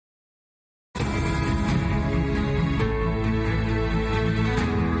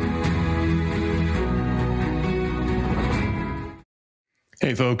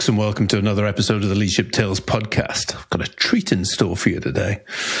Hey folks, and welcome to another episode of the Leadership Tales podcast. I've got a treat in store for you today.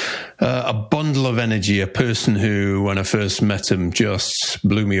 A bundle of energy, a person who, when I first met him, just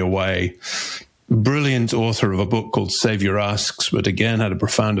blew me away. Brilliant author of a book called Save Your Asks, but again had a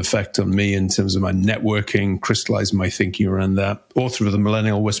profound effect on me in terms of my networking, crystallizing my thinking around that. Author of The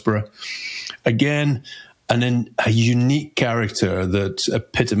Millennial Whisperer. Again, a unique character that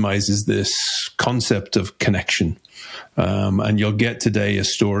epitomizes this concept of connection. And you'll get today a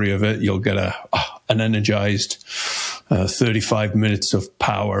story of it. You'll get an energized 35 minutes of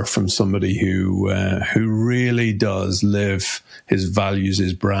power from somebody who really does live his values,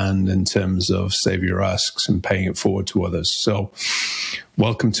 his brand in terms of Save Your Asks and paying it forward to others. So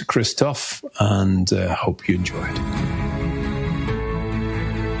welcome to Chris Tuff, and hope you enjoyed.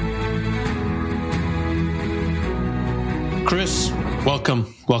 Chris,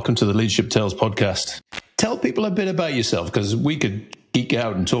 welcome. Welcome to the Leadership Tales podcast. Tell people a bit about yourself, because we could geek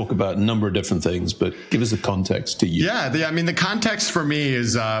out and talk about a number of different things, but give us the context to you. Yeah, the context for me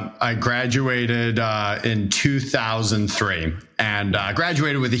is I graduated in 2003 and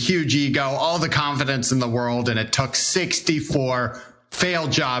graduated with a huge ego, all the confidence in the world, and it took 64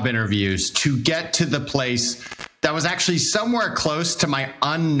 failed job interviews to get to the place that was actually somewhere close to my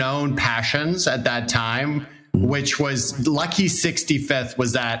unknown passions at that time, which was lucky 65th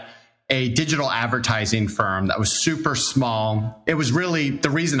was at a digital advertising firm that was super small. It was really the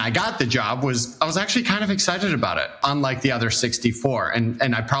reason I got the job was I was actually kind of excited about it, unlike the other 64.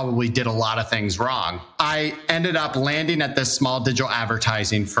 And I probably did a lot of things wrong. I ended up landing at this small digital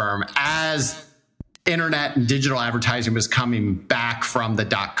advertising firm as internet and digital advertising was coming back from the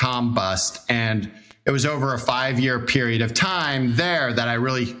 .com bust. And it was over a 5-year period of time there that I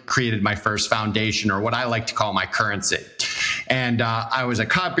really created my first foundation, or what I like to call my currency. And I was a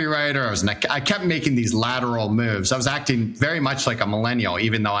copywriter. I kept making these lateral moves. I was acting very much like a millennial,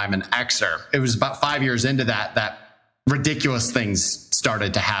 even though I'm an Xer. It was about 5 years into that ridiculous things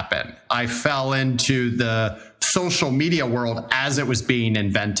started to happen. I fell into the social media world as it was being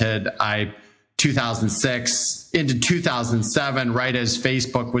invented. 2006 into 2007, right as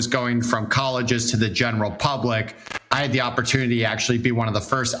Facebook was going from colleges to the general public, I had the opportunity to actually be one of the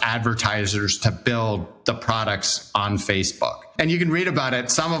first advertisers to build the products on Facebook. And you can read about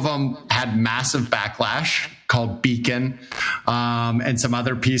it. Some of them had massive backlash called Beacon, and some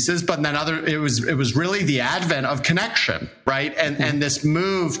other pieces, but then it was really the advent of connection, right? And this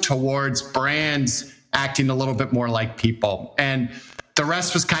move towards brands acting a little bit more like people. And the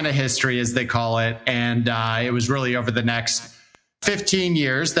rest was kind of history, as they call it. And it was really over the next 15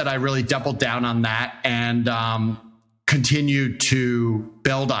 years that I really doubled down on that and continued to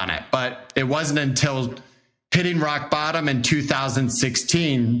build on it. But it wasn't until hitting rock bottom in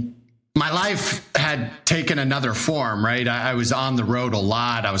 2016, my life had taken another form, right? I was on the road a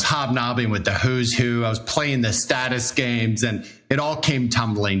lot. I was hobnobbing with the who's who. I was playing the status games, and it all came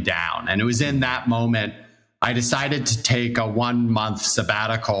tumbling down. And it was in that moment I decided to take a 1-month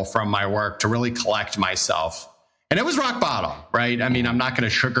sabbatical from my work to really collect myself. And it was rock bottom, right? I mean, I'm not going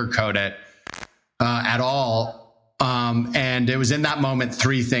to sugarcoat it at all. And it was in that moment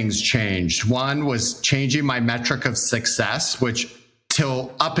 3 things changed. One was changing my metric of success, which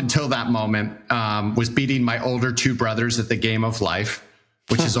up until that moment was beating my older 2 brothers at the game of life,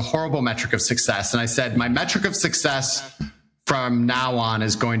 which is a horrible metric of success. And I said, my metric of success from now on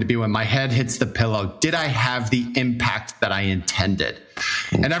is going to be when my head hits the pillow, did I have the impact that I intended?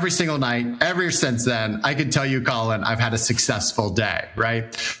 And every single night, ever since then, I can tell you, Colin, I've had a successful day,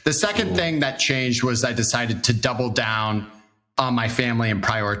 right? The second thing that changed was I decided to double down on my family and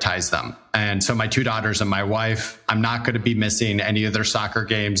prioritize them. And so my 2 daughters and my wife, I'm not going to be missing any of their soccer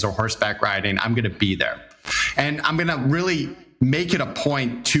games or horseback riding. I'm going to be there. And I'm going to really make it a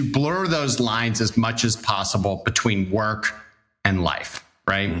point to blur those lines as much as possible between work and life,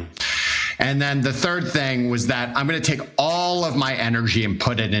 right? And then the third thing was that I'm going to take all of my energy and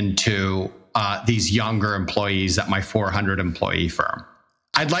put it into these younger employees at my 400 employee firm.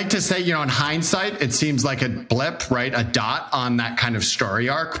 I'd like to say, in hindsight, it seems like a blip, right? A dot on that kind of story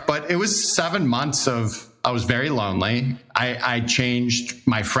arc, but it was 7 months I was very lonely. I changed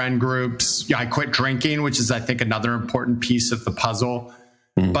my friend groups. I quit drinking, which is, I think, another important piece of the puzzle.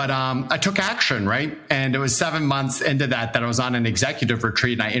 But I took action, right? And it was 7 months into that I was on an executive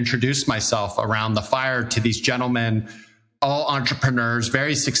retreat, and I introduced myself around the fire to these gentlemen, all entrepreneurs,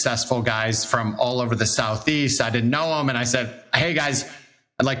 very successful guys from all over the Southeast. I didn't know them. And I said, hey guys,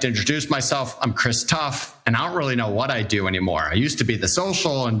 I'd like to introduce myself. I'm Chris Tuff, and I don't really know what I do anymore. I used to be the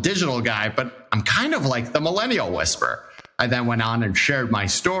social and digital guy, but I'm kind of like the millennial whisperer. I then went on and shared my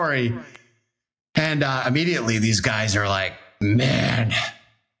story. And immediately these guys are like, man,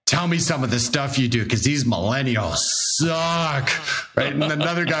 tell me some of the stuff you do, because these millennials suck, right? And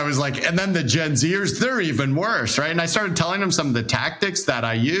another guy was like, and then the Gen Zers, they're even worse, right? And I started telling him some of the tactics that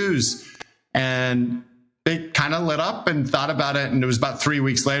I use, and they kind of lit up and thought about it. And it was about 3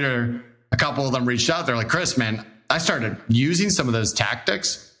 weeks later, a couple of them reached out. They're like, Chris, man, I started using some of those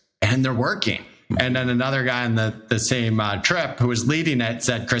tactics and they're working. And then another guy on the same trip who was leading it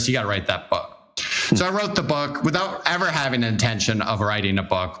said, Chris, you got to write that book. So I wrote the book without ever having an intention of writing a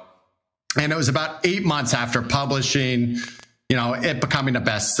book. And it was about 8 months after publishing, it becoming a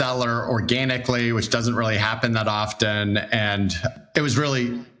bestseller organically, which doesn't really happen that often. And it was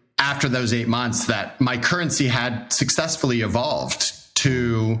really after those 8 months that my currency had successfully evolved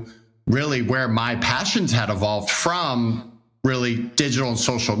to really where my passions had evolved from, really digital and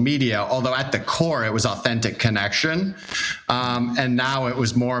social media, although at the core it was authentic connection. And now it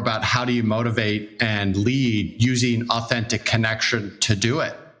was more about how do you motivate and lead using authentic connection to do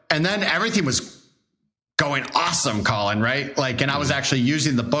it. And then everything was going awesome, Colin, right? And I was actually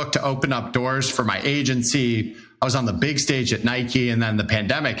using the book to open up doors for my agency. I was on the big stage at Nike, and then the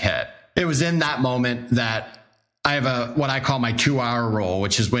pandemic hit. It was in that moment that I have what I call my 2-hour rule,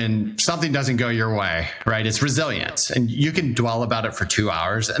 which is when something doesn't go your way, right? It's resilience, and you can dwell about it for 2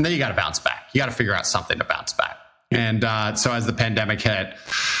 hours, and then you got to bounce back. You got to figure out something to bounce back. And so as the pandemic hit,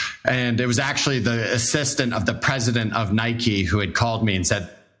 and it was actually the assistant of the president of Nike who had called me and said,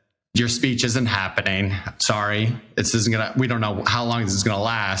 your speech isn't happening. Sorry. We don't know how long this is going to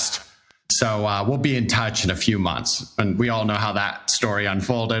last. So we'll be in touch in a few months. And we all know how that story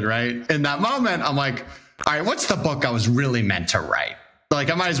unfolded, right? In that moment, I'm like, all right, what's the book I was really meant to write? I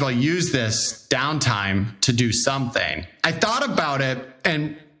might as well use this downtime to do something. I thought about it,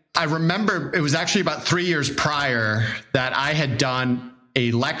 and I remember it was actually about 3 years prior that I had done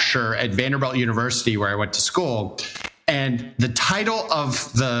a lecture at Vanderbilt University where I went to school. And the title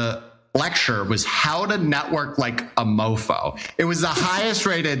of the lecture was How to Network Like a Mofo. It was the highest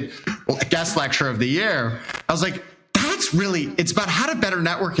rated guest lecture of the year. I was like, it's about how to better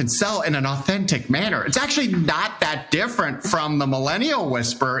network and sell in an authentic manner. It's actually not that different from the Millennial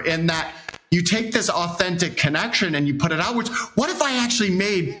Whisper in that you take this authentic connection and you put it out. What if I actually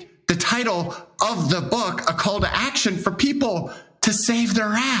made the title of the book a call to action for people to save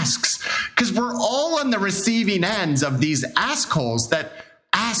their asks? Because we're all on the receiving ends of these assholes that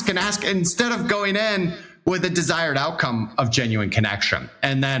ask and ask instead of going in with a desired outcome of genuine connection.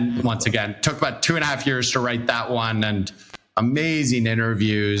 And then once again, took about 2.5 years to write that one, and amazing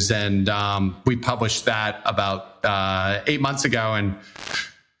interviews. And we published that about 8 months ago. And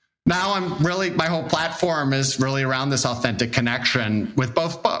now my whole platform is really around this authentic connection with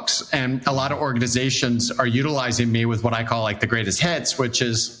both books. And a lot of organizations are utilizing me with what I call the greatest hits, which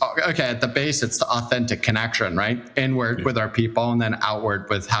is, okay, at the base, it's the authentic connection, right? Inward with our people, and then outward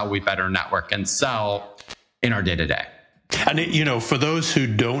with how we better network and sell in our day-to-day. And, for those who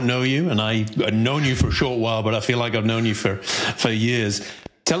don't know you, and I've known you for a short while, but I feel like I've known you for years.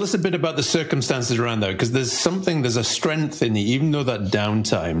 Tell us a bit about the circumstances around there, because there's a strength in you, even though that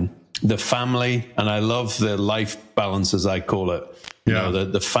downtime, the family, and I love the life balance, as I call it. Yeah.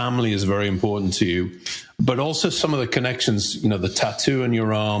 The family is very important to you, but also some of the connections, the tattoo on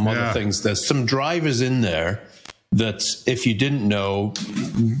your arm, other things. There's some drivers in there that, if you didn't know,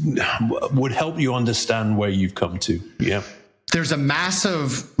 would help you understand where you've come to. Yeah. There's a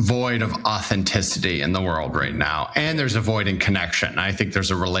massive void of authenticity in the world right now, and there's a void in connection. I think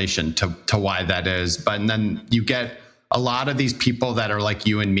there's a relation to why that is. But then you get a lot of these people that are like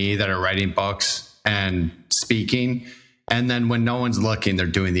you and me that are writing books and speaking, and then when no one's looking, they're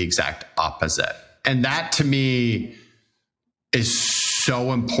doing the exact opposite. And that, to me, is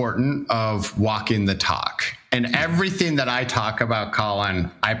so important of walking the talk. And everything that I talk about,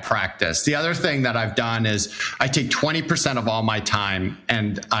 Colin, I practice. The other thing that I've done is I take 20% of all my time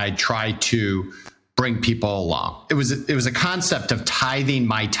and I try to bring people along. It was a concept of tithing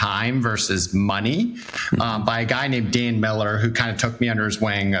my time versus money by a guy named Dan Miller, who kind of took me under his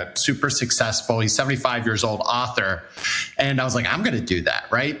wing, a super successful, he's 75 years old, author. And I was like, I'm going to do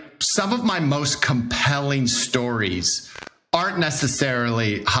that, right? Some of my most compelling stories aren't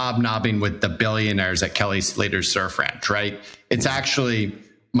necessarily hobnobbing with the billionaires at Kelly Slater's Surf Ranch, right? It's actually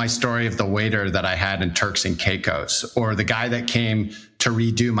my story of the waiter that I had in Turks and Caicos, or the guy that came to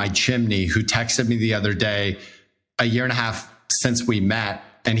redo my chimney who texted me the other day, a year and a half since we met.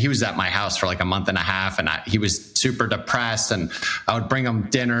 And he was at my house for a month and a half, and he was super depressed, and I would bring him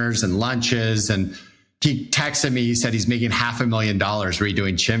dinners and lunches, and he texted me, he said he's making $500,000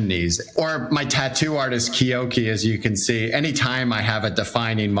 redoing chimneys. Or my tattoo artist, Kiyoki, as you can see, anytime I have a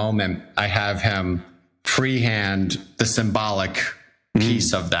defining moment, I have him freehand the symbolic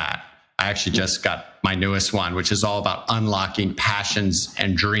piece of that. I actually just got my newest one, which is all about unlocking passions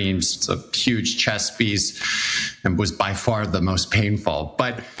and dreams. It's a huge chess piece and was by far the most painful.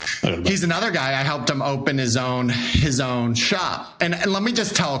 But he's another guy. I helped him open his own shop. And let me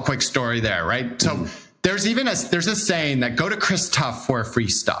just tell a quick story there, right? So there's a saying that go to Chris Tuff for free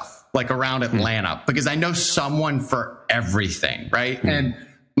stuff, like around Atlanta, because I know someone for everything, right? And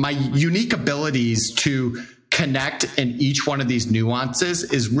my unique abilities to connect in each one of these nuances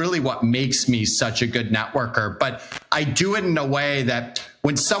is really what makes me such a good networker. But I do it in a way that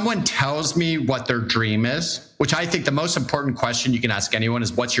when someone tells me what their dream is, which I think the most important question you can ask anyone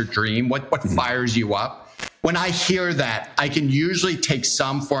is, what's your dream? What fires you up? When I hear that, I can usually take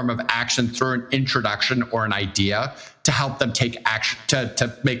some form of action through an introduction or an idea to help them take action,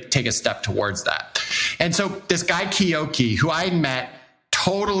 take a step towards that. And so this guy, Kiyoki, who I met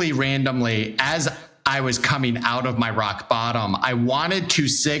totally randomly as I was coming out of my rock bottom, I wanted to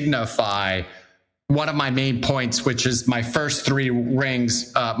signify one of my main points, which is my first 3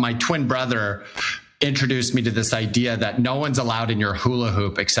 rings. My twin brother introduced me to this idea that no one's allowed in your hula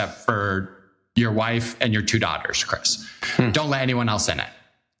hoop except for your wife and your 2 daughters, Chris. Don't let anyone else in it.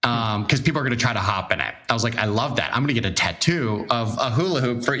 Because people are going to try to hop in it. I was like, I love that. I'm going to get a tattoo of a hula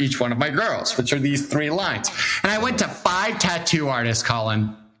hoop for each one of my girls, which are these 3 lines. And I went to 5 tattoo artists,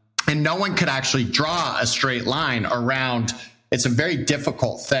 Colin, and no one could actually draw a straight line around. It's a very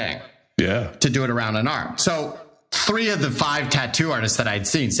difficult thing to do it around an arm. So 3 of the 5 tattoo artists that I'd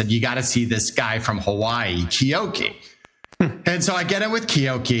seen said, you got to see this guy from Hawaii, Kiyoki. And so I get in with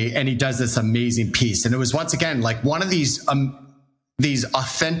Kiyoki and he does this amazing piece. And it was once again, like one of these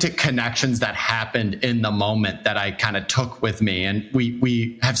authentic connections that happened in the moment that I kind of took with me. And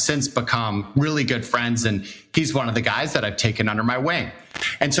we have since become really good friends. And he's one of the guys that I've taken under my wing.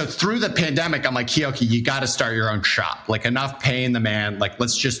 And so through the pandemic, I'm like, Kiyoki, you got to start your own shop. Like, enough paying the man. Like,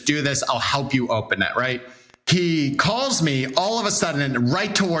 let's just do this. I'll help you open it. Right. He calls me all of a sudden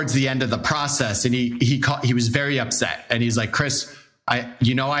right towards the end of the process. And he was very upset. And he's like, Chris, I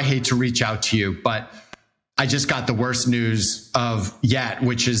hate to reach out to you, but I just got the worst news of yet,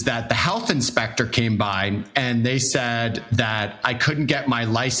 which is that the health inspector came by and they said that I couldn't get my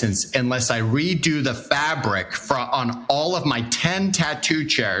license unless I redo the fabric on all of my 10 tattoo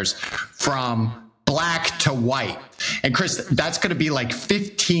chairs from black to white. And Chris, that's going to be like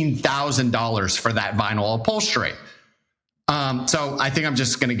 $15,000 for that vinyl upholstery. So I think I'm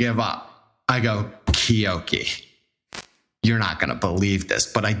just going to give up. I go, Kiyoki, you're not going to believe this,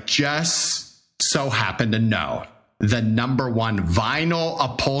 but I just so happen to know the #1 vinyl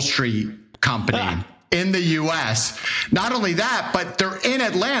upholstery company in the US. Not only that, but they're in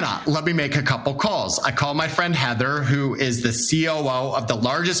Atlanta. Let me make a couple calls. I call my friend Heather, who is the COO of the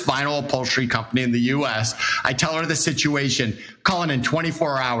largest vinyl upholstery company in the US. I tell her the situation. Colin, in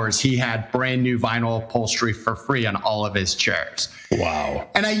 24 hours, he had brand new vinyl upholstery for free on all of his chairs. Wow.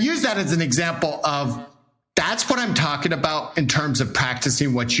 And I use that as an example of that's what I'm talking about in terms of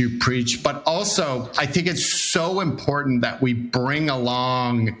practicing what you preach. But also, I think it's so important that we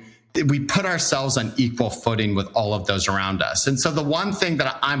put ourselves on equal footing with all of those around us. And so the one thing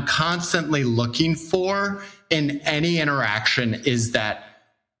that I'm constantly looking for in any interaction is that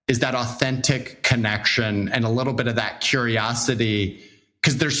authentic connection and a little bit of that curiosity,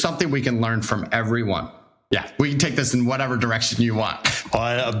 because there's something we can learn from everyone. Yeah, we can take this in whatever direction you want.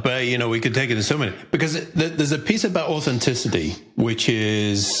 I bet, we could take it in so many, because there's a piece about authenticity, which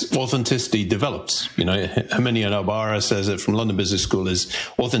is authenticity develops. Herminia Narbara says it from London Business School is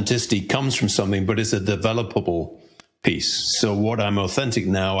authenticity comes from something, but it's a developable piece. So what I'm authentic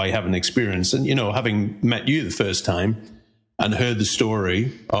now, I haven't experienced. And, having met you the first time and heard the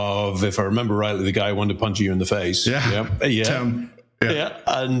story of, if I remember rightly, the guy wanted to punch you in the face. Yeah. Tim. Yeah.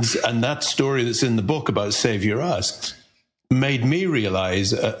 And that story that's in the book about Save Your Ass made me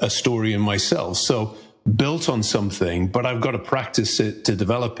realize a story in myself. So built on something, but I've got to practice it to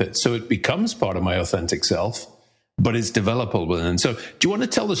develop it. So it becomes part of my authentic self, but it's developable. And so do you want to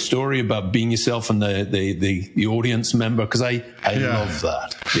tell the story about being yourself and the audience member? Because I love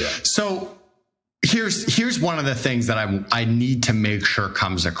that. Yeah. So here's one of the things that I need to make sure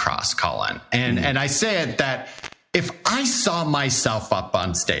comes across, Colin. And I say it that if I saw myself up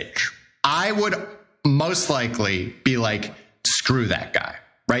on stage, I would most likely be like, screw that guy,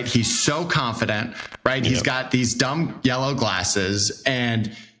 right? He's so confident, right? He's got these dumb yellow glasses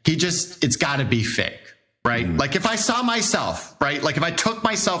and it's got to be fake, right? Like if I saw myself, right? Like if I took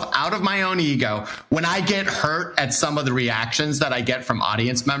myself out of my own ego, when I get hurt at some of the reactions that I get from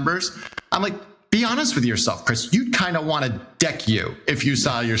audience members, I'm like, be honest with yourself, Chris. You'd kind of want to deck you if you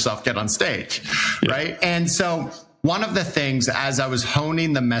saw yourself get on stage, right? And so one of the things, as I was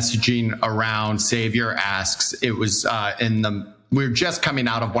honing the messaging around Savior Asks, it was we were just coming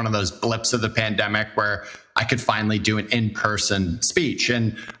out of one of those blips of the pandemic where I could finally do an in-person speech.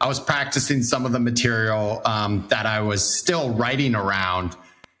 And I was practicing some of the material that I was still writing around.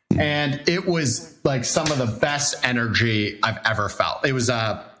 And it was like some of the best energy I've ever felt. It was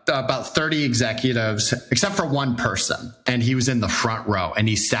about 30 executives, except for one person. And he was in the front row and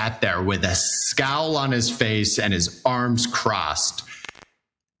he sat there with a scowl on his face and his arms crossed.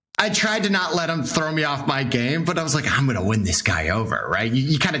 I tried to not let him throw me off my game, but I was like, I'm going to win this guy over, right?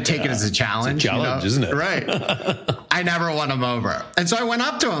 You kind of take it as a challenge. It's a challenge, isn't it? Right. I never won him over. And so I went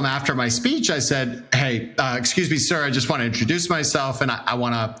up to him after my speech. I said, hey, excuse me, sir, I just want to introduce myself and I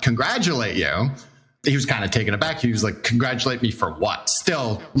want to congratulate you. He was kind of taken aback. He was like, congratulate me for what?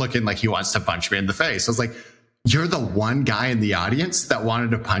 Still looking like he wants to punch me in the face. I was like, you're the one guy in the audience that wanted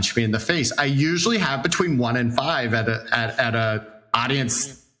to punch me in the face. I usually have between 1 and 5 at a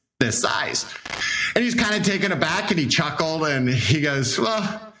audience this size. And he's kind of taken aback and he chuckled and he goes,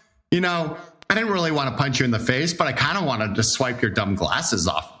 well, I didn't really want to punch you in the face, but I kind of wanted to swipe your dumb glasses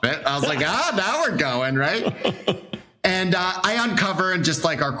off of it. I was like, now we're going, right? And I uncover and just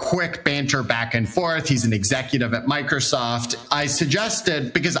like our quick banter back and forth. He's an executive at Microsoft. I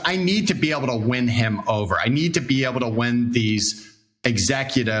suggested, because I need to be able to win him over. I need to be able to win these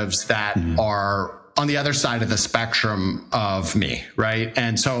executives that are on the other side of the spectrum of me, right?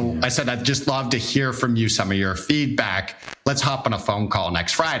 And so I said, I'd just love to hear from you some of your feedback. Let's hop on a phone call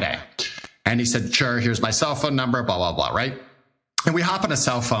next Friday. And he said, sure, here's my cell phone number, blah, blah, blah, right? And we hop on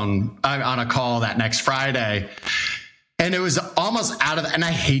a call that next Friday. And it was almost out of, and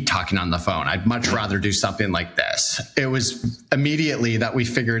I hate talking on the phone. I'd much rather do something like this. It was immediately that we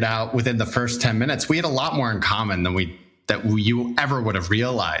figured out within the first 10 minutes, we had a lot more in common than you ever would have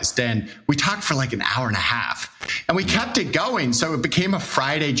realized. And we talked for like an hour and a half and we kept it going. So it became a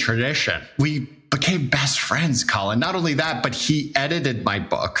Friday tradition. We became best friends, Colin. Not only that, but he edited my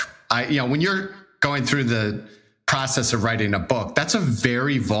book. When you're going through the process of writing a book, that's a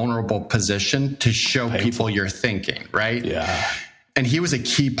very vulnerable position to show people your thinking, right? Yeah. And he was a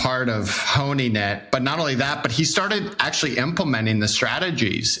key part of honing it. But not only that, but he started actually implementing the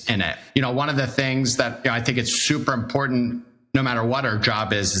strategies in it. One of the things that I think it's super important, no matter what our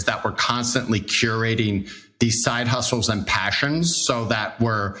job is that we're constantly curating these side hustles and passions so that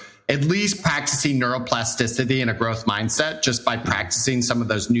we're at least practicing neuroplasticity and a growth mindset just by practicing some of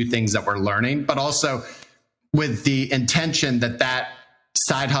those new things that we're learning, but also with the intention that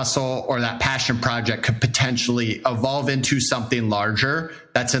side hustle or that passion project could potentially evolve into something larger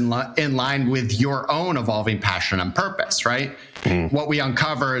that's in line with your own evolving passion and purpose, right? What we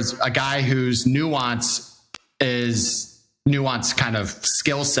uncover is a guy whose nuance kind of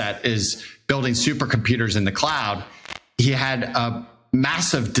skill set is building supercomputers in the cloud. He had a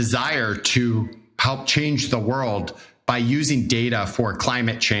massive desire to help change the world by using data for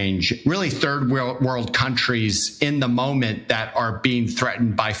climate change, really third world countries in the moment that are being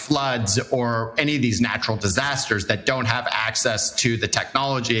threatened by floods or any of these natural disasters that don't have access to the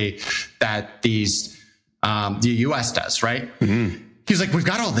technology that the US does, right? He was like, we've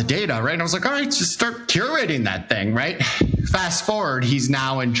got all the data, right? And I was like, all right, just start curating that thing, right? Fast forward, he's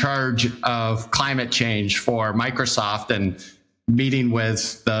now in charge of climate change for Microsoft and meeting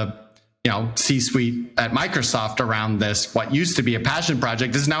with the C-suite at Microsoft around this, what used to be a passion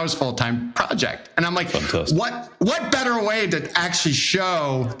project is now his full-time project. And I'm like, fantastic. What better way to actually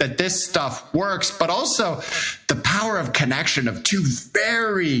show that this stuff works, but also the power of connection of two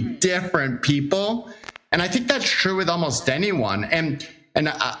very different people. And I think that's true with almost anyone. And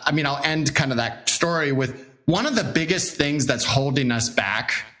I'll end kind of that story with one of the biggest things that's holding us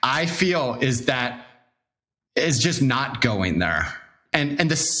back, I feel, is just not going there.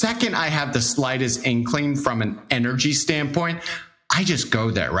 And the second I have the slightest inkling from an energy standpoint, I just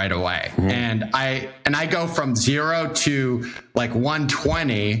go there right away. And I go from 0 to like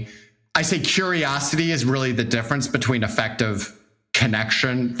 120. I say curiosity is really the difference between effective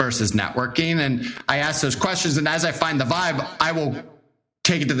connection versus networking. And I ask those questions. And as I find the vibe, I will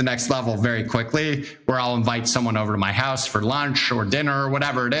take it to the next level very quickly, where I'll invite someone over to my house for lunch or dinner or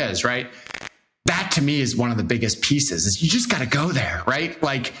whatever it is, right? That to me is one of the biggest pieces is you just got to go there, right?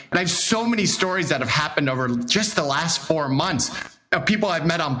 Like, and I have so many stories that have happened over just the last 4 months of people I've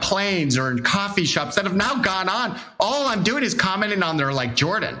met on planes or in coffee shops that have now gone on. All I'm doing is commenting on their like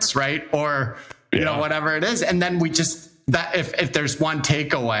Jordans, right? Or, whatever it is. And then we just, that if there's one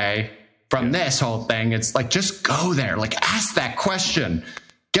takeaway from this whole thing, it's like, just go there, like ask that question.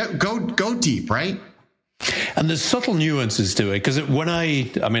 go deep, right? And there's subtle nuances to it, because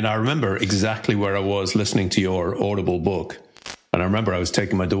I remember exactly where I was listening to your Audible book. And I remember I was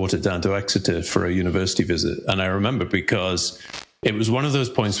taking my daughter down to Exeter for a university visit. And I remember because it was one of those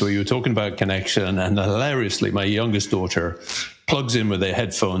points where you were talking about connection, and hilariously, my youngest daughter plugs in with her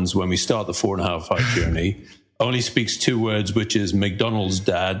headphones when we start the 4.5 hour journey, only speaks 2 words, which is McDonald's,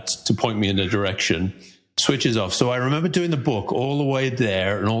 Dad, to point me in a direction, switches off. So I remember doing the book all the way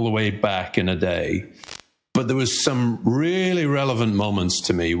there and all the way back in a day. But there was some really relevant moments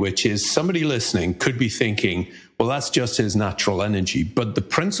to me, which is somebody listening could be thinking, well, that's just his natural energy. But the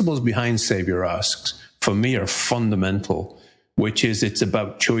principles behind Save Your Asks, for me, are fundamental, which is it's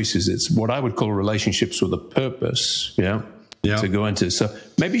about choices. It's what I would call relationships with a purpose, to go into. So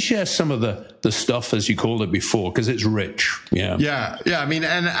maybe share some of the stuff, as you called it before, because it's rich. Yeah. I mean,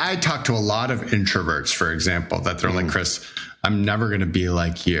 and I talk to a lot of introverts, for example, that they're like, Chris, I'm never going to be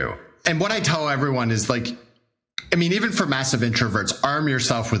like you. And what I tell everyone is like, I mean, even for massive introverts, arm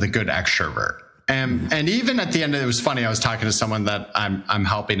yourself with a good extrovert. And even at the end, it was funny. I was talking to someone that I'm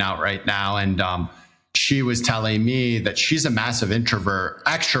helping out right now, and she was telling me that she's a massive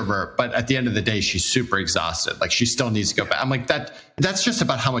extrovert, but at the end of the day, she's super exhausted. Like she still needs to go back. I'm like, that's just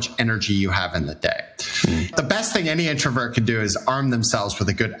about how much energy you have in the day. The best thing any introvert can do is arm themselves with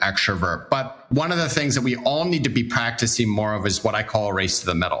a good extrovert. But one of the things that we all need to be practicing more of is what I call a race to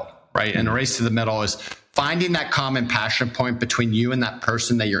the middle, right? And a race to the middle is finding that common passion point between you and that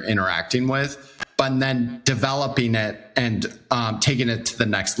person that you're interacting with, but then developing it and taking it to the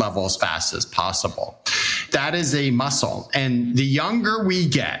next level as fast as possible. That is a muscle. And the younger we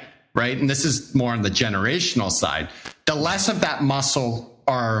get, right, and this is more on the generational side, the less of that muscle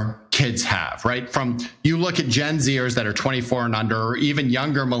our kids have, right? From you look at Gen Zers that are 24 and under, or even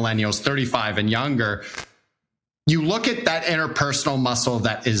younger millennials, 35 and younger, you look at that interpersonal muscle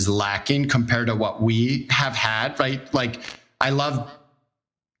that is lacking compared to what we have had, right? Like I love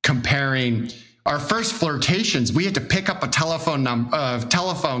comparing our first flirtations. We had to pick up a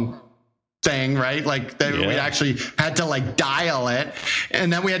telephone thing, right? Like we actually had to like dial it,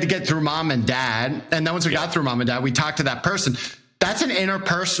 and then we had to get through mom and dad. And then once we got through mom and dad, we talked to that person. That's an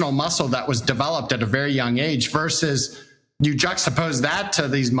interpersonal muscle that was developed at a very young age versus you juxtapose that to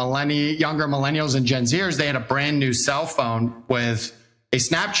these younger millennials and Gen Zers. They had a brand new cell phone with a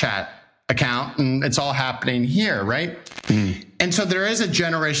Snapchat account, and it's all happening here, right? And so there is a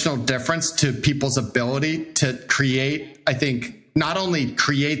generational difference to people's ability to create, I think, not only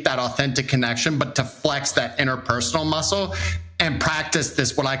create that authentic connection, but to flex that interpersonal muscle and practice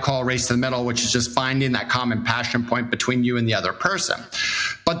this, what I call race to the middle, which is just finding that common passion point between you and the other person.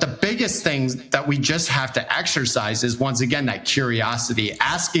 But the biggest thing that we just have to exercise is, once again, that curiosity,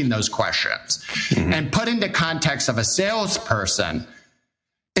 asking those questions and put into context of a salesperson.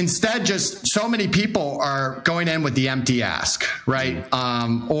 Instead, just so many people are going in with the empty ask, right?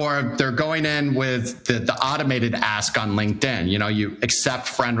 Or they're going in with the automated ask on LinkedIn. You know, you accept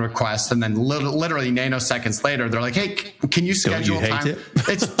friend requests, and then literally nanoseconds later, they're like, "Hey, can you schedule time?"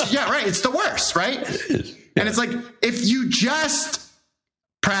 It's It's the worst, right? And it's like, if you just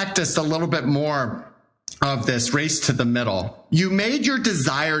practiced a little bit more of this race to the middle, you made your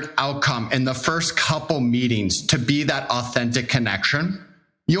desired outcome in the first couple meetings to be that authentic connection,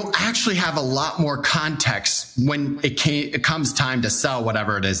 you'll actually have a lot more context when it comes time to sell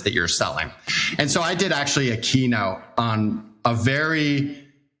whatever it is that you're selling. And so I did actually a keynote on a very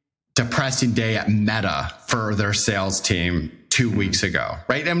depressing day at Meta for their sales team 2 weeks ago,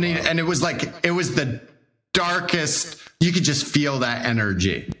 right? I mean, and it was the darkest. You could just feel that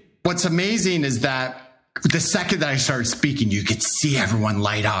energy. What's amazing is that the second that I started speaking, you could see everyone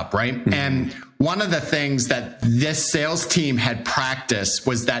light up, right? And one of the things that this sales team had practiced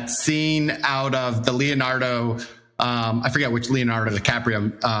was that scene out of the Leonardo, I forget which Leonardo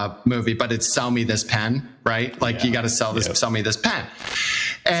DiCaprio movie, but it's Sell Me This Pen, right? Like you got to sell me this pen.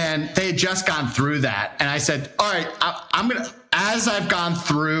 And they had just gone through that. And I said, all right, as I've gone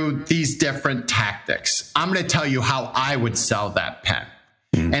through these different tactics, I'm going to tell you how I would sell that pen.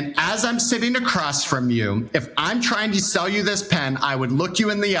 And as I'm sitting across from you, if I'm trying to sell you this pen, I would look you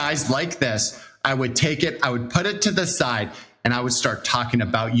in the eyes like this. I would take it, I would put it to the side, and I would start talking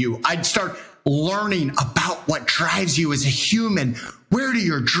about you. I'd start learning about what drives you as a human. Where do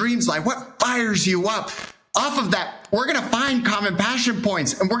your dreams lie? What fires you up? Off of that, we're going to find common passion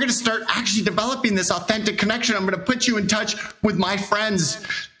points, and we're going to start actually developing this authentic connection. I'm going to put you in touch with my friends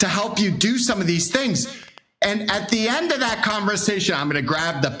to help you do some of these things. And at the end of that conversation, I'm going to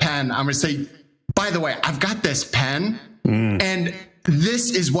grab the pen. I'm going to say, by the way, I've got this pen And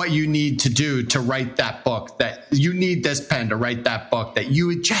this is what you need to do to write that book, that you need this pen to write that book that you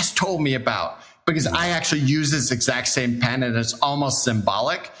had just told me about, because I actually use this exact same pen and it's almost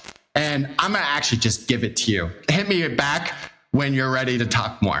symbolic. And I'm going to actually just give it to you. Hit me back when you're ready to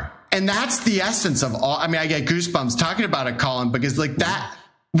talk more. And that's the essence of all. I mean, I get goosebumps talking about it, Colin, because like that,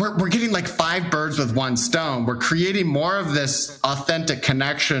 we're getting like 5 birds with one stone. We're creating more of this authentic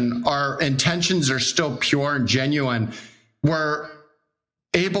connection. Our intentions are still pure and genuine. We're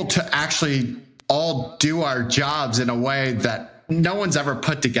able to actually all do our jobs in a way that no one's ever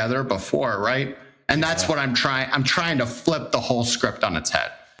put together before, right? And that's what I'm trying. I'm trying to flip the whole script on its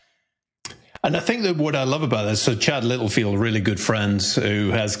head. And I think that what I love about this, so Chad Littlefield, really good friends, who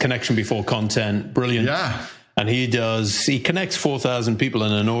has Connection Before Content, brilliant. Yeah. And he connects 4,000 people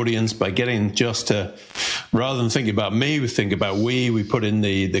in an audience by getting just to, rather than thinking about me, we think about we put in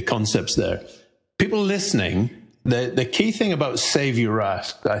the concepts there. People listening, the key thing about Save Your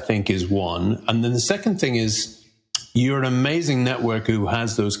Ask, I think, is one. And then the second thing is you're an amazing network who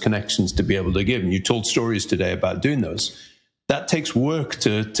has those connections to be able to give. And you told stories today about doing those. That takes work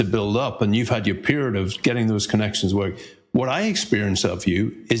to build up, and you've had your period of getting those connections work. What I experience of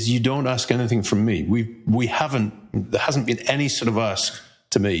you is you don't ask anything from me. There hasn't been any sort of ask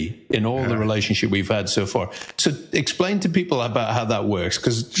to me in all the relationship we've had so far. So explain to people about how that works,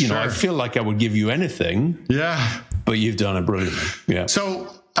 because you know I feel like I would give you anything. Yeah, but you've done it brilliantly. Yeah. So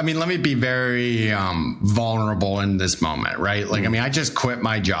I mean, let me be very vulnerable in this moment, right? Like, I mean, I just quit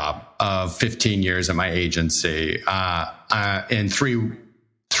my job of 15 years at my agency. In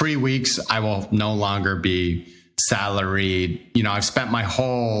three weeks, I will no longer be salaried. You know, I've spent my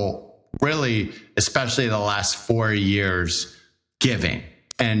whole, really, especially the last 4 years, giving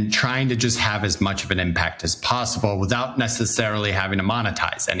and trying to just have as much of an impact as possible without necessarily having to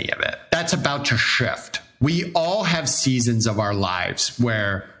monetize any of it. That's about to shift. We all have seasons of our lives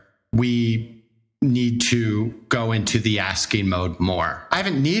where we need to go into the asking mode more. I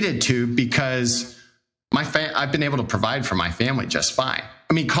haven't needed to because I've been able to provide for my family just fine.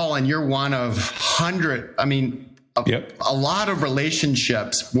 I mean, Colin, you're one of 100. I mean, a lot of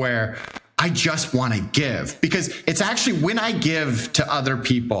relationships where I just want to give, because it's actually when I give to other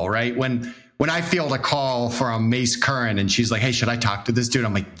people, right? When I field a call from Mace Curran and she's like, hey, should I talk to this dude?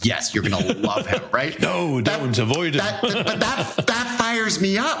 I'm like, yes, you're going to love him, right? No, don't avoid it. But that fires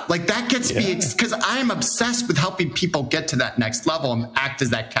me up. Like that gets me, because I'm obsessed with helping people get to that next level and act as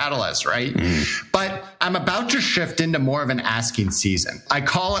that catalyst, right? But I'm about to shift into more of an asking season. I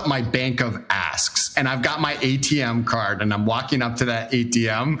call it my bank of asks, and I've got my ATM card and I'm walking up to that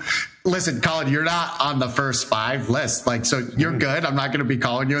ATM. Listen, Colin, you're not on the first 5 list. Like, so you're good. I'm not going to be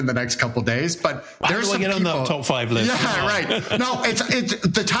calling you in the next couple of days, but there's some people on the top 5 list. Yeah, right. No, it's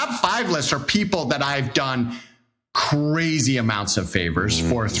the top 5 lists are people that I've done crazy amounts of favors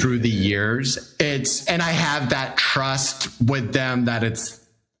for through the years. And I have that trust with them that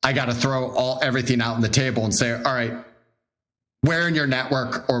I got to throw everything out on the table and say, all right, where in your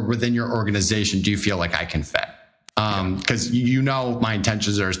network or within your organization do you feel like I can fit? Because you know my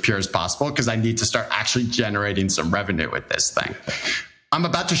intentions are as pure as possible, because I need to start actually generating some revenue with this thing. I'm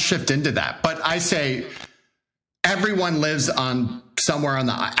about to shift into that. But I say everyone lives on somewhere on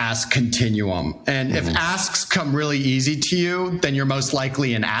the ask continuum. And if asks come really easy to you, then you're most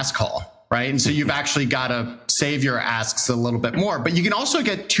likely an ask hole, right? And so you've actually got to save your asks a little bit more. But you can also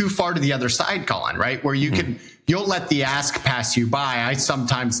get too far to the other side, Colin, right? Where you'll let the ask pass you by. I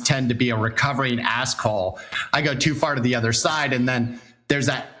sometimes tend to be a recovering ask hole. I go too far to the other side. And then there's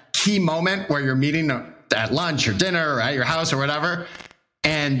that key moment where you're meeting at lunch or dinner or at your house or whatever,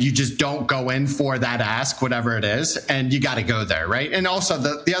 and you just don't go in for that ask, whatever it is. And you got to go there, right? And also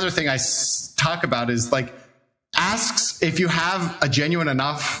the other thing I talk about is like asks, if you have a genuine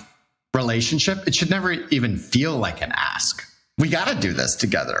enough relationship, it should never even feel like an ask. We got to do this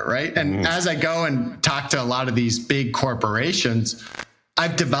together, right? And as I go and talk to a lot of these big corporations,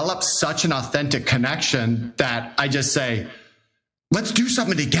 I've developed such an authentic connection that I just say, let's do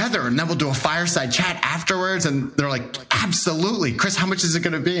something together, and then we'll do a fireside chat afterwards. And they're like, absolutely. Chris, how much is it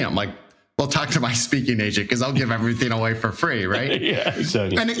going to be? I'm like, well, talk to my speaking agent, because I'll give everything away for free, right? Yeah,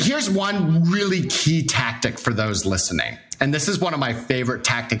 exactly. And here's one really key tactic for those listening. And this is one of my favorite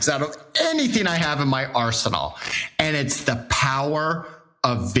tactics out of anything I have in my arsenal. And it's the power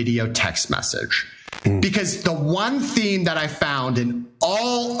of video text message. Because the one theme that I found in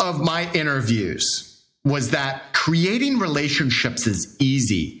all of my interviews was that creating relationships is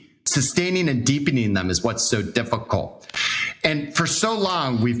easy. Sustaining and deepening them is what's so difficult. And for so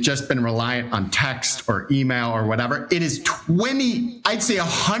long, we've just been reliant on text or email or whatever. It is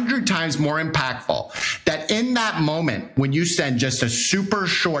 100 times more impactful that in that moment, when you send just a super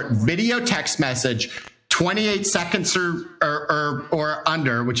short video text message, 28 seconds or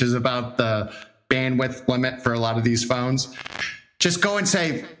under, which is about the bandwidth limit for a lot of these phones, just go and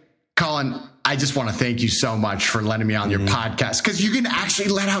say, Colin, I just want to thank you so much for letting me on your podcast, because you can actually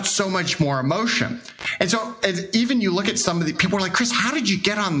let out so much more emotion. And so even you look at some of the people are like, Chris, how did you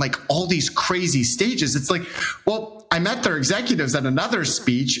get on like all these crazy stages? It's like, well, I met their executives at another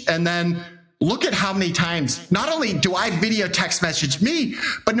speech, and then look at how many times, not only do I video text message me,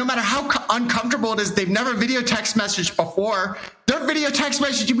 but no matter how uncomfortable it is, they've never video text messaged before, they're video text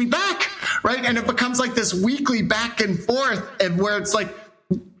messaging me back, right? And it becomes like this weekly back and forth, and where it's like,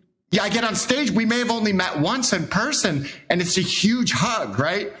 yeah, I get on stage, we may have only met once in person, and it's a huge hug,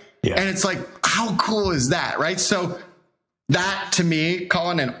 right? Yeah. And it's like, how cool is that, right? So that to me,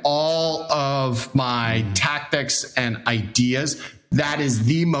 Colin, and all of my tactics and ideas, that is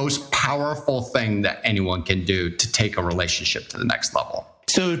the most powerful thing that anyone can do to take a relationship to the next level.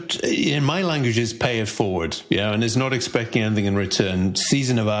 So in my language, it's pay it forward, and it's not expecting anything in return.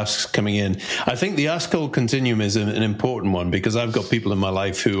 Season of asks coming in. I think the ask-hold continuum is an important one, because I've got people in my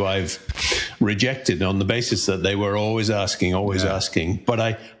life who I've rejected on the basis that they were always asking. But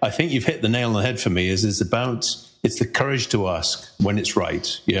I think you've hit the nail on the head for me. It's the courage to ask when it's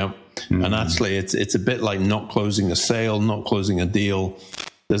right, And actually, it's a bit like not closing a sale, not closing a deal.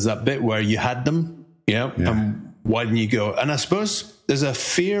 There's that bit where you had them, and why didn't you go? And I suppose there's a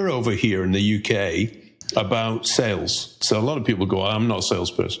fear over here in the UK about sales. So a lot of people go, I'm not a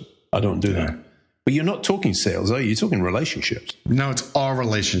salesperson. I don't do that. But you're not talking sales, are you? You're talking relationships. No, it's all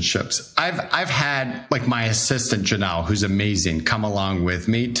relationships. I've had like my assistant, Janelle, who's amazing, come along with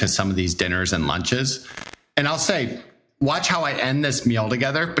me to some of these dinners and lunches. And I'll say, watch how I end this meal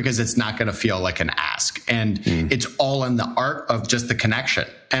together, because it's not going to feel like an ask. And it's all in the art of just the connection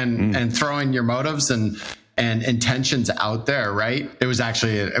and throwing your motives and intentions out there, right? It was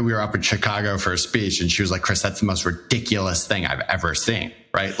actually, we were up in Chicago for a speech, and she was like, Chris, that's the most ridiculous thing I've ever seen,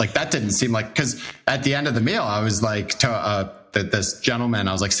 right? Like that didn't seem like, because at the end of the meal, I was like to this gentleman,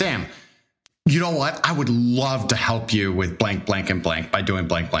 I was like, Sam, you know what? I would love to help you with blank, blank, and blank by doing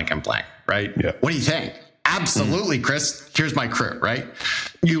blank, blank, and blank, right? Yeah. What do you think? Absolutely, Chris. Here's my crew, right?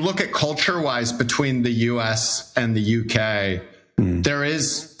 You look at culture-wise between the US and the UK, there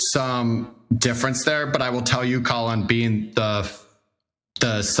is some difference there, but I will tell you, Colin, being the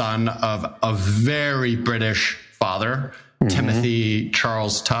son of a very British father, Timothy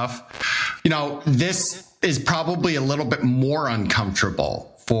Charles Tuff, this is probably a little bit more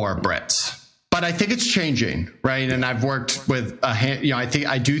uncomfortable for Brits. But I think it's changing, right? And I've worked with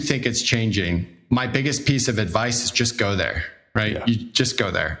I do think it's changing. My biggest piece of advice is just go there, right? Yeah. You just go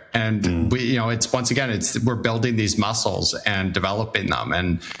there. And it's once again, we're building these muscles and developing them.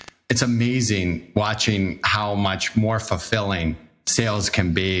 And it's amazing watching how much more fulfilling sales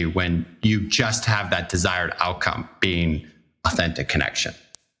can be when you just have that desired outcome being authentic connection.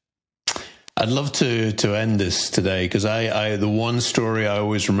 I'd love to end this today, because I the one story I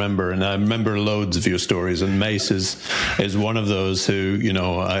always remember, and I remember loads of your stories, and Mace is one of those who,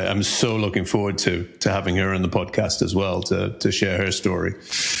 I'm so looking forward to having her on the podcast as well to share her story.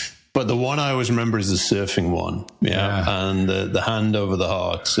 But the one I always remember is the surfing one, and the hand over the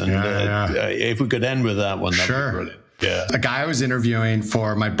heart. And if we could end with that one, that'd be brilliant. Yeah. A guy I was interviewing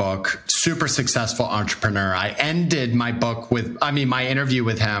for my book, super successful entrepreneur. I ended my interview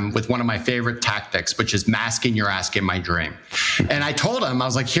with him with one of my favorite tactics, which is masking your ask in my dream. And I told him, I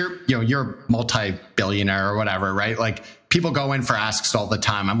was like, here, you're a multi-billionaire or whatever, right? Like people go in for asks all the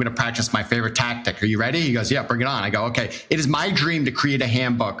time. I'm going to practice my favorite tactic. Are you ready? He goes, yeah, bring it on. I go, okay. It is my dream to create a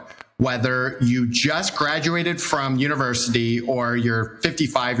handbook, whether you just graduated from university or your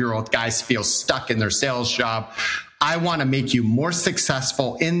 55-year-old guys feel stuck in their sales job. I want to make you more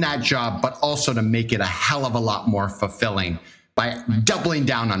successful in that job, but also to make it a hell of a lot more fulfilling by doubling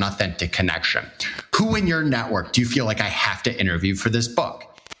down on authentic connection. Who in your network do you feel like I have to interview for this book?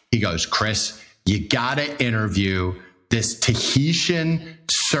 He goes, Chris, you got to interview this Tahitian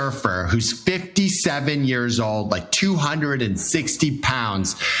surfer who's 57 years old, like 260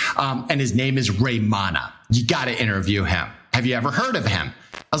 pounds. And his name is Raymana. You got to interview him. Have you ever heard of him?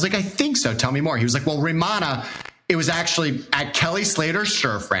 I was like, I think so. Tell me more. He was like, well, Raymana, it was actually at Kelly Slater's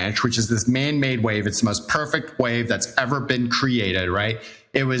Surf Ranch, which is this man-made wave. It's the most perfect wave that's ever been created, right?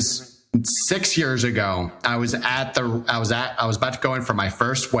 It was 6 years ago. I was about to go in for my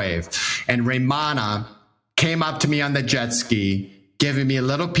first wave, and Raymana came up to me on the jet ski, giving me a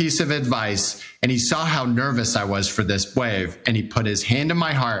little piece of advice, and he saw how nervous I was for this wave, and he put his hand in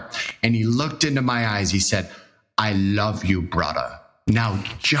my heart and he looked into my eyes. He said, "I love you, brother. Now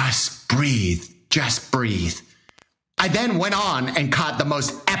just breathe, just breathe." I then went on and caught the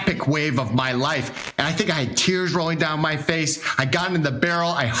most epic wave of my life. And I think I had tears rolling down my face. I got in the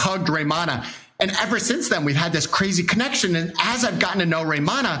barrel. I hugged Raymana. And ever since then, we've had this crazy connection. And as I've gotten to know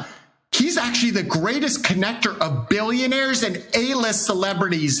Raymana, he's actually the greatest connector of billionaires and A-list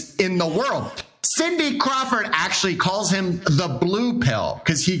celebrities in the world. Cindy Crawford actually calls him the blue pill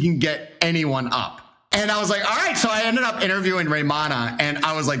because he can get anyone up. And I was like, all right. So I ended up interviewing Raymana, and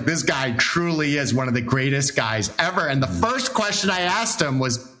I was like, this guy truly is one of the greatest guys ever. And the first question I asked him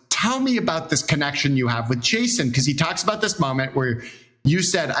was, tell me about this connection you have with Jason. Because he talks about this moment where you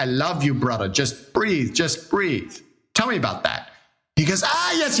said, "I love you, brother. Just breathe, just breathe." Tell me about that. He goes,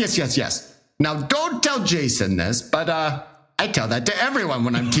 yes. Now, don't tell Jason this, but I tell that to everyone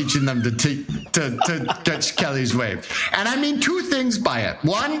when I'm teaching them to catch Kelly's wave. And I mean two things by it.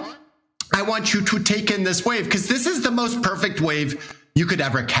 One, I want you to take in this wave because this is the most perfect wave you could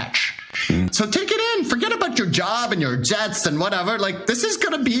ever catch. So take it in. Forget about your job and your jets and whatever. Like, this is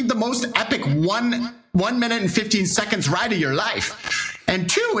going to be the most epic 1 minute and 15 seconds ride of your life. And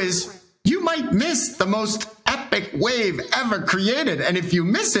two is you might miss the most epic wave ever created. And if you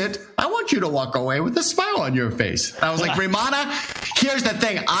miss it, I want you to walk away with a smile on your face. And I was like, Raymana, here's the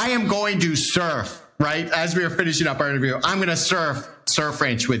thing. I am going to surf. Right as we were finishing up our interview, I'm going to surf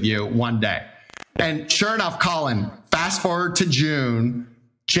ranch with you one day. And sure enough, Colin, fast forward to June,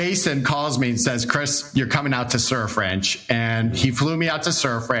 Jason calls me and says, "Chris, you're coming out to surf ranch." And he flew me out to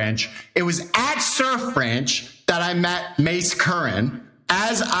surf ranch. It was at surf ranch that I met Mace Curran.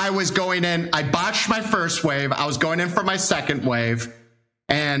 As I was going in, I botched my first wave. I was going in for my second wave.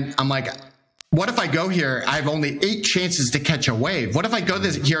 And I'm like, what if I go here? I have only 8 chances to catch a wave. What if I go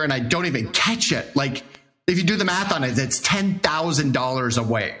here and I don't even catch it? Like, if you do the math on it, it's $10,000 a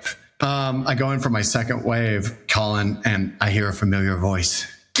wave. I go in for my second wave, Colin, and I hear a familiar voice.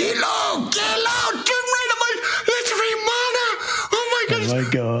 Kilo, turn right. I'm like, it's Raymana. Oh my goodness. Oh my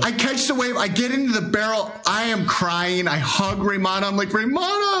God. I catch the wave. I get into the barrel. I am crying. I hug Raymana. I'm like,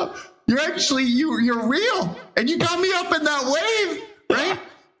 Raymana, you're real. And you got me up in that wave, right?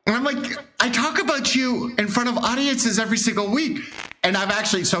 And I'm like, I talk about you in front of audiences every single week. And I've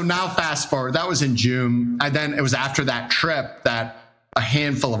actually, so now fast forward, that was in June. It was after that trip that a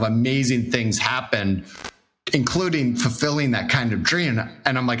handful of amazing things happened, including fulfilling that kind of dream.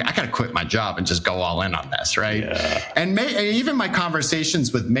 And I'm like, I got to quit my job and just go all in on this, right? Yeah. And even my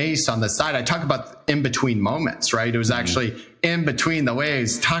conversations with Mace on the side, I talk about in between moments, right? It was actually in between the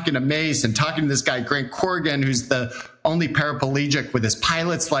waves, talking to Mace and talking to this guy, Grant Corrigan, who's the only paraplegic with his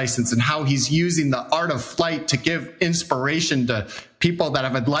pilot's license, and how he's using the art of flight to give inspiration to people that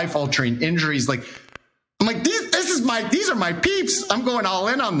have had life-altering injuries. Like, I'm like, these are my peeps. I'm going all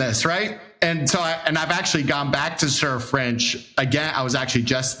in on this, right? And so I've actually gone back to surf ranch again. I was actually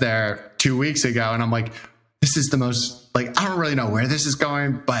just there 2 weeks ago, and I'm like, this is the most, like, I don't really know where this is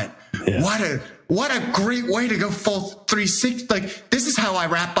going, but what a great way to go full 360. Like, this is how I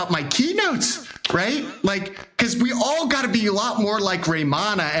wrap up my keynotes, right? Like, because we all got to be a lot more like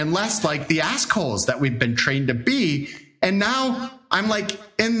Raymana and less like the assholes that we've been trained to be. And now I'm like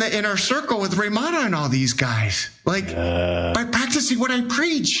in the inner circle with Raymana and all these guys, like by practicing what I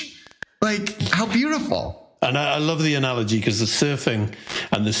preach. Like, how beautiful. And I love the analogy, because the surfing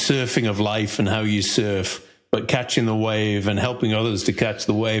of life and how you surf, but catching the wave and helping others to catch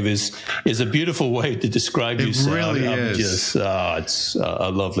the wave is a beautiful way to describe yourself. It really is. It's a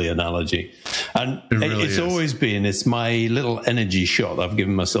lovely analogy. And it's always been, it's my little energy shot I've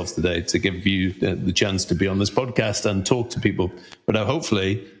given myself today to give you the chance to be on this podcast and talk to people. But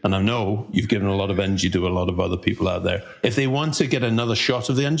hopefully, and I know you've given a lot of energy to a lot of other people out there. If they want to get another shot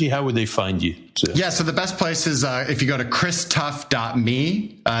of the energy, how would they find you? Yeah, so the best place is if you go to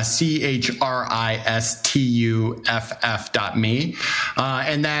christuff.me, CHRISTUFF.me.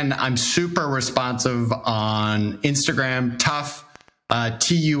 And then I'm super responsive on Instagram, Tuff,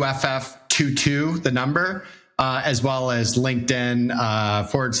 TUFF22, the number, as well as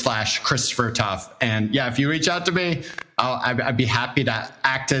LinkedIn / Christopher Tuff. And yeah, if you reach out to me, I'd be happy to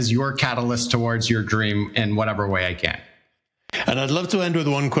act as your catalyst towards your dream in whatever way I can. And I'd love to end with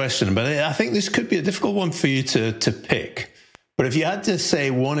one question, but I think this could be a difficult one for you to pick. But if you had to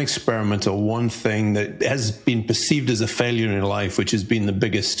say one experiment or one thing that has been perceived as a failure in your life, which has been the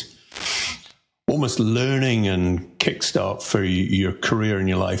biggest almost learning and kickstart for your career in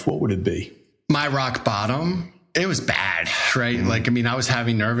your life, what would it be? My rock bottom, it was bad, right? Mm-hmm. Like, I mean, I was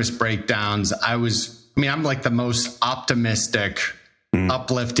having nervous breakdowns. I'm like the most optimistic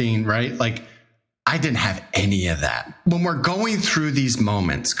uplifting, right? Like, I didn't have any of that. When we're going through these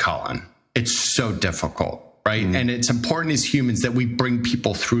moments, Colin, it's so difficult, right? And it's important as humans that we bring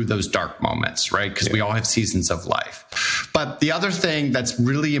people through those dark moments, right? Because we all have seasons of life. But the other thing that's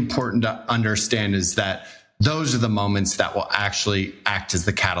really important to understand is that those are the moments that will actually act as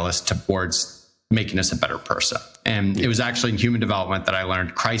the catalyst towards making us a better person. And it was actually in human development that I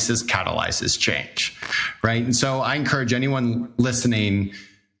learned crisis catalyzes change, right? And so I encourage anyone listening,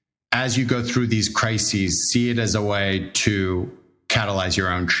 as you go through these crises, see it as a way to catalyze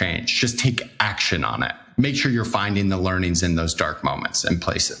your own change. Just take action on it. Make sure you're finding the learnings in those dark moments and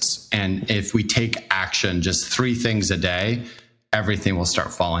places. And if we take action, just 3 things a day, everything will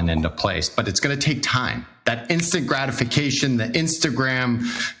start falling into place. But it's going to take time. That instant gratification, the Instagram,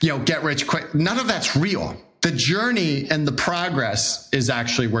 get rich quick, none of that's real. The journey and the progress is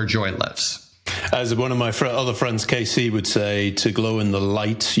actually where joy lives. As one of my other friends, KC, would say, to glow in the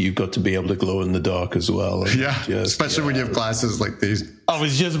light, you've got to be able to glow in the dark as well. Especially when you have glasses like these. I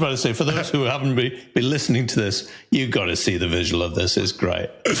was just about to say, for those who haven't been listening to this, you've got to see the visual of this. It's great.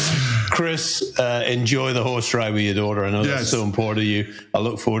 Chris, enjoy the horse ride with your daughter. I know that's so important to you. I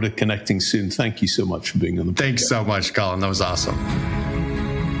look forward to connecting soon. Thank you so much for being on the podcast. Thanks so much, Colin. That was awesome.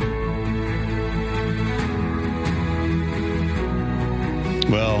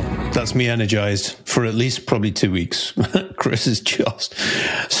 Well, that's me energized for at least probably 2 weeks. Chris is just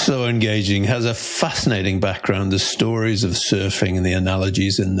so engaging, has a fascinating background, the stories of surfing and the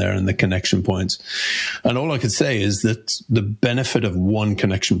analogies in there and the connection points. And all I could say is that the benefit of one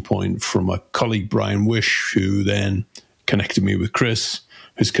connection point from a colleague, Brian Wish, who then connected me with Chris,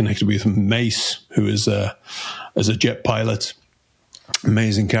 who's connected me with Mace, who is as a jet pilot,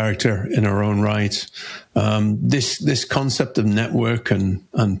 amazing character in her own right. This concept of network and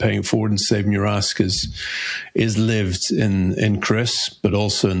paying it forward and saving your ass is lived in Chris, but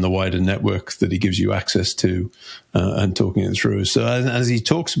also in the wider network that he gives you access to and talking it through. So as he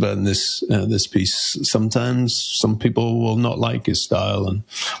talks about in this piece, sometimes some people will not like his style and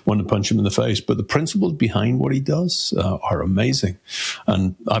want to punch him in the face, but the principles behind what he does are amazing.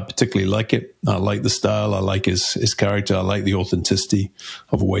 And I particularly like it. I like the style. I like his character. I like the authenticity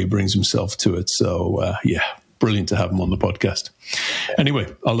of the way he brings himself to it. So, brilliant to have him on the podcast. Anyway,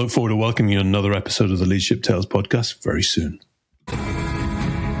 I look forward to welcoming you on another episode of the Leadership Tales podcast very soon.